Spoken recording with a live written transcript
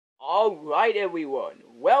Alright everyone,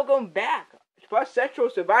 welcome back to Plush Central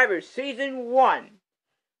Survivor Season 1.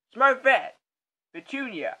 Smurfette,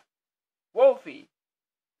 Petunia, Wolfie,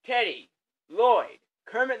 Teddy, Lloyd,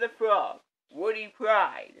 Kermit the Frog, Woody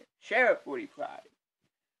Pride, Sheriff Woody Pride,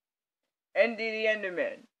 Andy the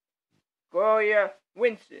Enderman, Gloria,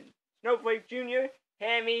 Winston, Snowflake Jr.,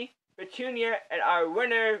 Hammy, Petunia, and our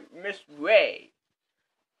winner, Miss Ray.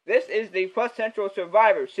 This is the Plush Central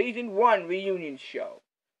Survivor Season 1 reunion show.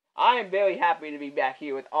 I am very happy to be back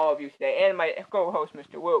here with all of you today, and my co-host,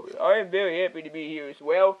 Mr. Wilbur. I am very happy to be here as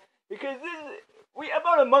well, because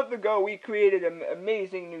about a month ago, we created an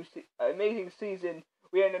amazing season.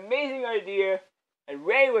 We had an amazing idea, and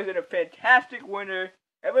Ray was a fantastic winner.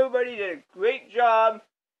 Everybody did a great job,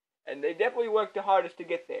 and they definitely worked the hardest to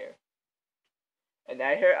get there. And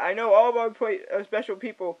I know all of our special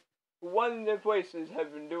people who won their places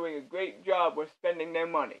have been doing a great job with spending their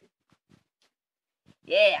money.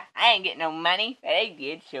 Yeah, I ain't getting no money, but they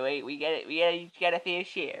did, so we each got a fair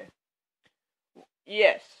share.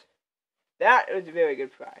 Yes, that was a very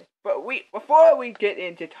good prize. But before we get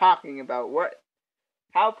into talking about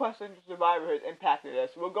how Plush Central Survivor has impacted us,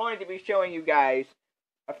 we're going to be showing you guys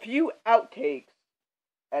a few outtakes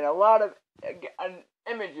and a lot of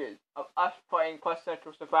images of us playing Plush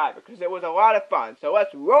Central Survivor, because it was a lot of fun. So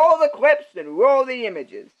let's roll the clips and roll the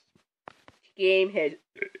images. This game has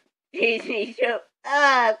changed me so...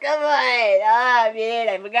 Oh, come on! Oh, man,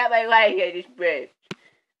 I forgot my life I just breathed.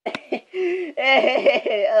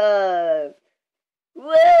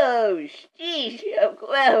 Whoa, jeez,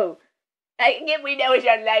 whoa. I can't believe that was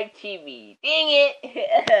on live TV. Dang it!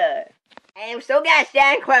 I am so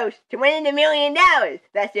goddamn close to winning $1 million.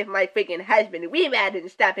 That's if my freaking husband Weebad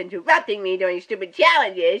didn't stop interrupting me during stupid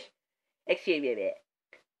challenges. Excuse me a minute.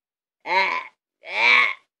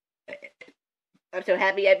 I'm so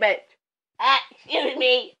happy I burped. Excuse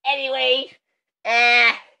me. Anyways.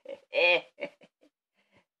 Come on,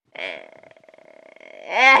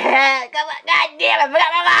 goddamn, I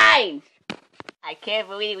forgot my lines. I can't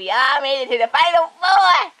believe we all made it to the final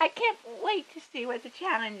four. I can't wait to see what the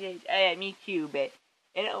challenge is. Me too, but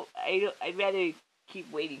I'd rather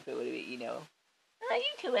keep waiting for a little bit, you know. Oh,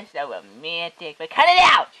 you two are so romantic, but cut it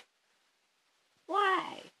out.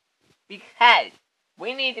 Why? Because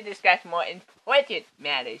we need to discuss more important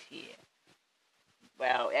matters here.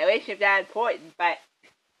 Well, relationships are important, but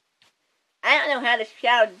I don't know how this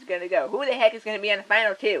challenge is going to go. Who the heck is going to be in the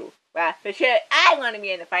final two? Well, for sure, I want to be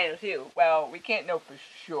in the final two. Well, we can't know for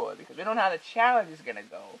sure, because we don't know how the challenge is going to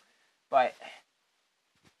go. But,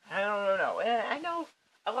 I don't know. I know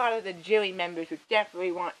a lot of the jury members who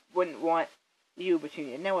definitely wouldn't want you,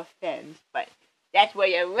 Petunia. No offense, but that's where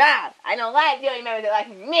you're wrong. I know a lot of jury members that like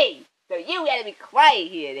me, so you gotta be quiet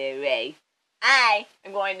here there, Ray. I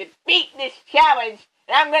am going to beat this challenge,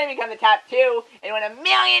 and I'm going to become the top two and win $1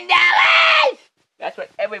 million! That's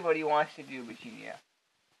what everybody wants to do, Petunia.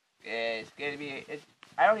 It's going to be...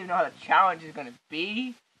 I don't even know how the challenge is going to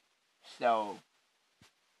be, so...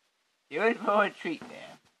 you're in for a treat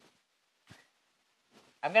there.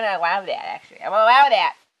 I'm going to allow that, actually. I'm going to allow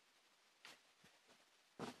that.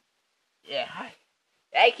 Yeah,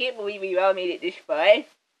 I can't believe we all made it this far,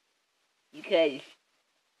 because...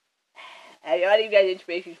 I got you guys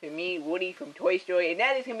inspiration from me, Woody from Toy Story, and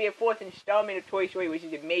that is going to be a fourth installment of Toy Story, which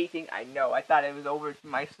is amazing. I know, I thought it was over to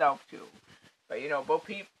myself too. But, you know, both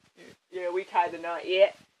people, we tied the knot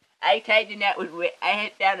yet. I tied the knot with I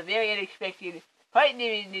had found a very unexpected partner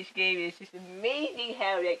in this game. It's just amazing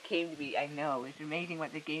how that came to be. I know, it's amazing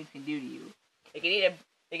what the games can do to you. It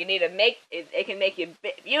can make you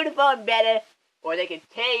beautiful and better, or they can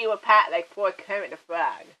tear you apart like poor Kermit the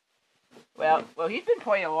Frog. Well, he's been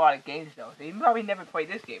playing a lot of games, though, so he probably never played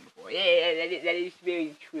this game before. Yeah, that is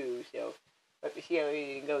very true, so let's see how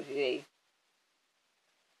everything goes today.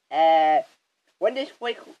 When does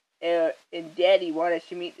Flake and Daddy want us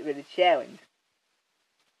to meet for the challenge?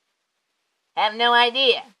 Have no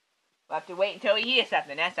idea. We'll have to wait until we hear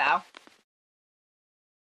something, that's all.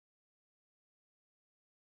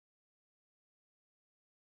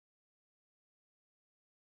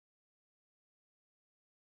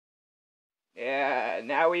 Yeah,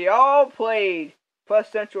 now we all played Plush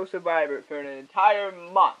Central Survivor for an entire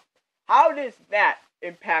month. How does that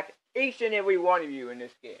impact each and every one of you in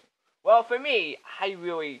this game? Well, for me, I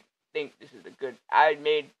really think this is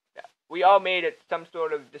we all made some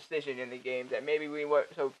sort of decision in the game that maybe we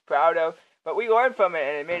weren't so proud of, but we learned from it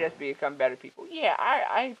and it made us become better people. Yeah,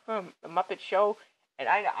 I'm from the Muppet Show, and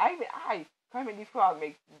I Kermit the Frog,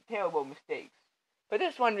 make terrible mistakes. But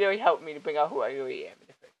this one really helped me to bring out who I really am.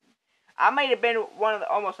 I might have been one of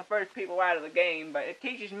almost the first people out of the game, but it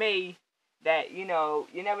teaches me that, you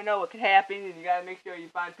never know what could happen, and you gotta make sure you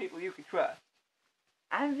find people you can trust.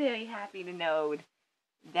 I'm very happy to know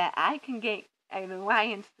that I can get an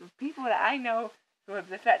alliance of people that I know who have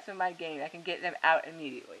the threats of my game. I can get them out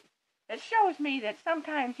immediately. It shows me that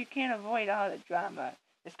sometimes you can't avoid all the drama.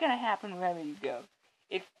 It's gonna happen wherever you go.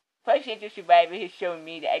 If Plush Central Survivor has shown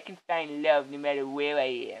me that I can find love no matter where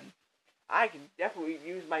I am. I can definitely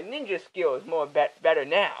use my ninja skills better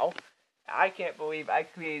now. I can't believe I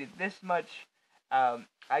created this much.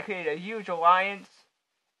 I created a huge alliance,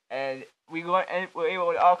 and we were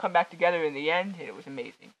able to all come back together in the end, and it was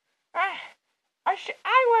amazing. I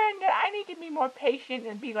learned that I need to be more patient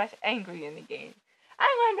and be less angry in the game.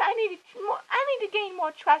 I learned I need to gain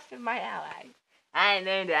more trust in my allies. I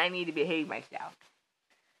learned that I need to behave myself.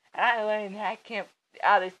 I learned that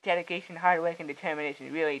all this dedication, hard work, and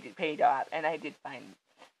determination really paid off, and I did find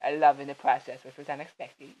a love in the process, which was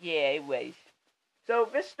unexpected. Yeah, it was. So,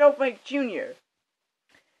 Miss Snowflake Jr.,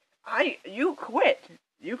 you quit.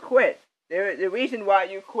 You quit. The reason why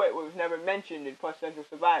you quit was never mentioned in Plush Central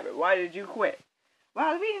Survivor. Why did you quit?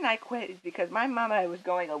 Well, the reason I quit is because my mama was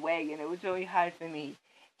going away, and it was really hard for me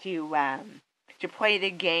to play the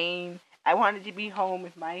game. I wanted to be home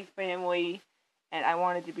with my family, and I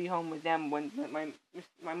wanted to be home with them when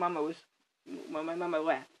my mama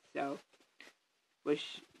left. So,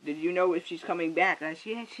 did you know if she's coming back?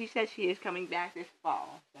 She says she is coming back this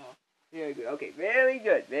fall. So, very good. Okay, very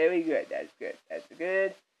good, very good. That's good. That's a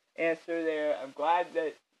good answer there. I'm glad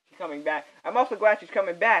that she's coming back. I'm also glad she's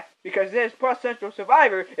coming back because this Plush Central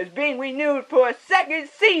Survivor is being renewed for a second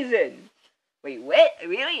season. Wait, what?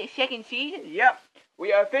 Really? A second season? Yep.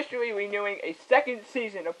 We are officially renewing a second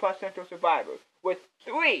season of Plush Central Survivor with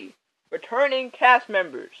 3 returning cast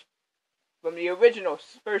members from the original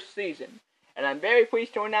first season. And I'm very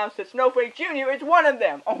pleased to announce that Snowflake Jr. is one of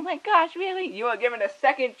them. Oh my gosh, really? You are given a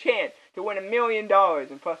second chance to win $1 million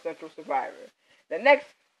in Plush Central Survivor.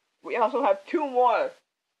 We also have 2 more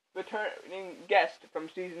returning guests from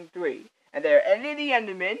Season 3. And they're Eddie the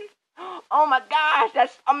Enderman. Oh my gosh,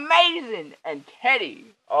 that's amazing! And Teddy.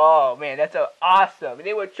 Oh man, that's awesome.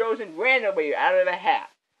 They were chosen randomly out of a hat.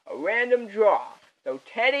 A random draw. So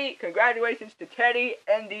Teddy, congratulations to Teddy,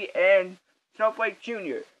 Andy, and Snowflake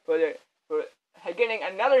Jr. for getting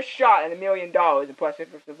another shot at $1 million in Plush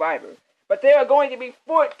Central Survivor. But there are going to be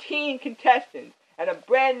 14 contestants and a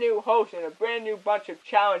brand new host and a brand new bunch of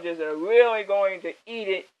challenges that are really going to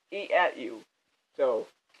eat at you. So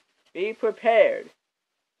be prepared.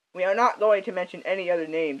 We are not going to mention any other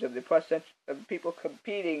names of the people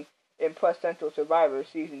competing in Plush Central Survivor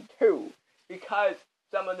Season 2 because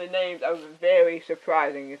some of the names are very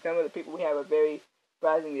surprising and some of the people we have are very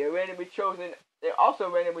surprising. They're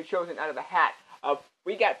also randomly chosen out of a hat.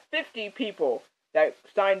 We got 50 people that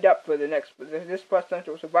signed up for this Plush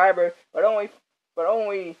Central Survivor, but only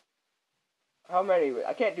how many?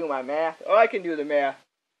 I can't do my math. Oh, I can do the math.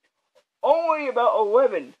 Only about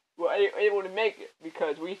 11 were able to make it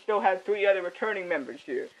because we still had 3 other returning members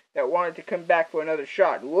here that wanted to come back for another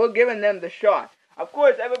shot. We're giving them the shot. Of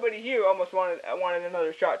course, everybody here almost wanted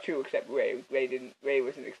another shot too, except Ray. Ray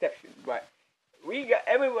was an exception, but we got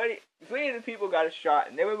everybody. 3 of the people got a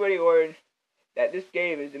shot, and everybody learned that this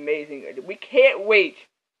game is amazing. We can't wait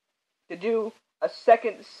to do a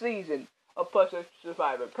second season of Plush Central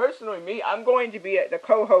Survivor. Personally, I'm going to be the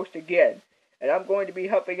co-host again, and I'm going to be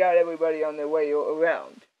helping out everybody on their way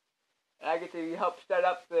around. And I get to help set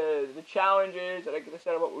up the challenges, and I get to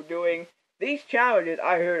set up what we're doing. These challenges,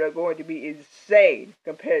 I heard, are going to be insane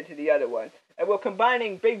compared to the other ones. And we're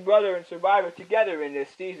combining Big Brother and Survivor together in this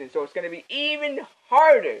season, so it's going to be even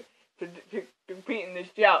harder to compete in this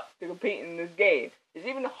game. It's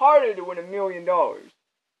even harder to win $1 million.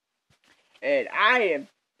 And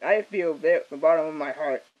I feel from the bottom of my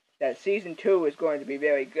heart that Season 2 is going to be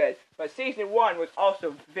very good. But Season 1 was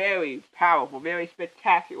also very powerful, very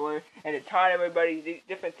spectacular, and it taught everybody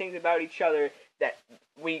different things about each other that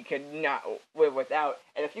we could not live without.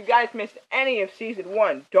 And if you guys missed any of Season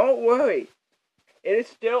 1, don't worry. It is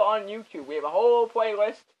still on YouTube. We have a whole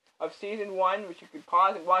playlist of Season 1, which you can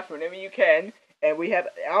pause and watch whenever you can. And we have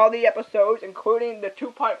all the episodes, including the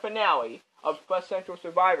 2-part finale of Plush Central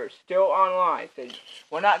Survivor, still online. So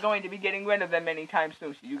we're not going to be getting rid of them anytime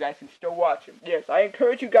soon, so you guys can still watch them. Yes, I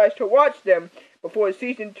encourage you guys to watch them before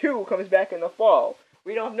Season 2 comes back in the fall.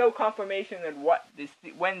 We don't have no confirmation on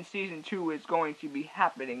when Season 2 is going to be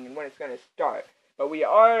happening and when it's going to start. But we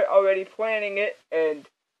are already planning it, and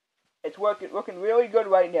it's looking really good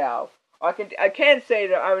right now. I can say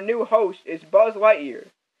that our new host is Buzz Lightyear,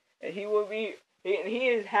 and he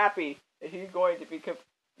is happy that he's going to be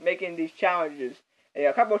making these challenges. And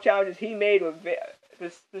a couple of challenges he made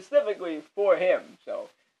specifically for him. So,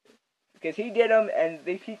 because he did them and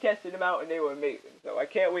he tested them out and they were amazing. So I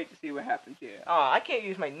can't wait to see what happens here. I can't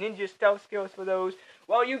use my ninja stealth skills for those.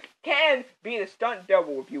 Well, you can be the stunt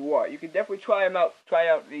double if you want. You can definitely try them out. Try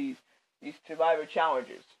out these Survivor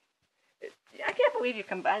challenges. I can't believe you're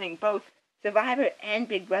combining both Survivor and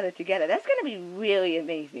Big Brother together. That's gonna be really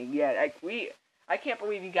amazing. Yeah, I can't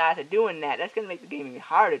believe you guys are doing that. That's gonna make the game even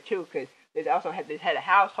harder too, because there's head of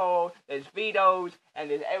household, there's vetoes, and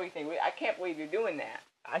there's everything. I can't believe you're doing that.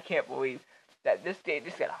 I can't believe that this game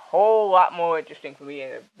just got a whole lot more interesting for me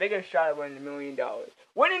and a bigger shot of winning $1 million.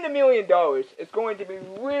 Winning $1 million is going to be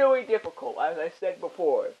really difficult, as I said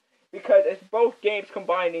before, because it's both games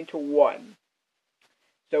combined into one.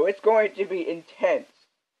 So it's going to be intense.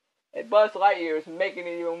 And Buzz Lightyear is making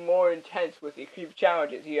it even more intense with the few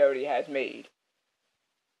challenges he already has made.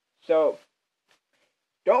 So,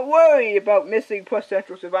 don't worry about missing Plush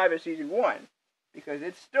Central Survivor Season 1, because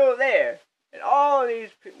it's still there. And all of these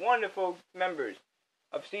wonderful members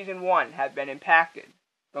of Season 1 have been impacted.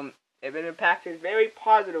 They've been impacted very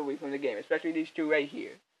positively from the game, especially these two right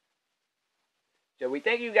here. So we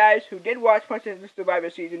thank you guys who did watch Plush Central Survivor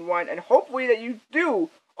Season 1, and hopefully that you do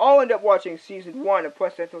all end up watching Season 1 of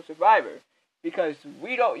Plush Central Survivor, because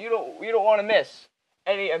you don't want to miss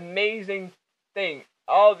any amazing thing,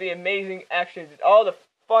 all the amazing actions, all the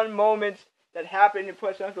fun moments that happen in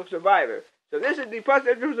Plush Central Survivor. So this is the Plush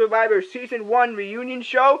Central Survivor Season 1 reunion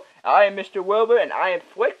show. I am Mr. Wilbur, and I am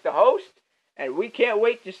Flick, the host, and we can't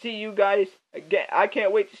wait to see you guys again. I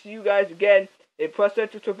can't wait to see you guys again in Plush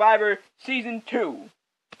Central Survivor Season 2.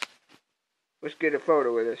 Let's get a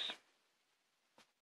photo of this.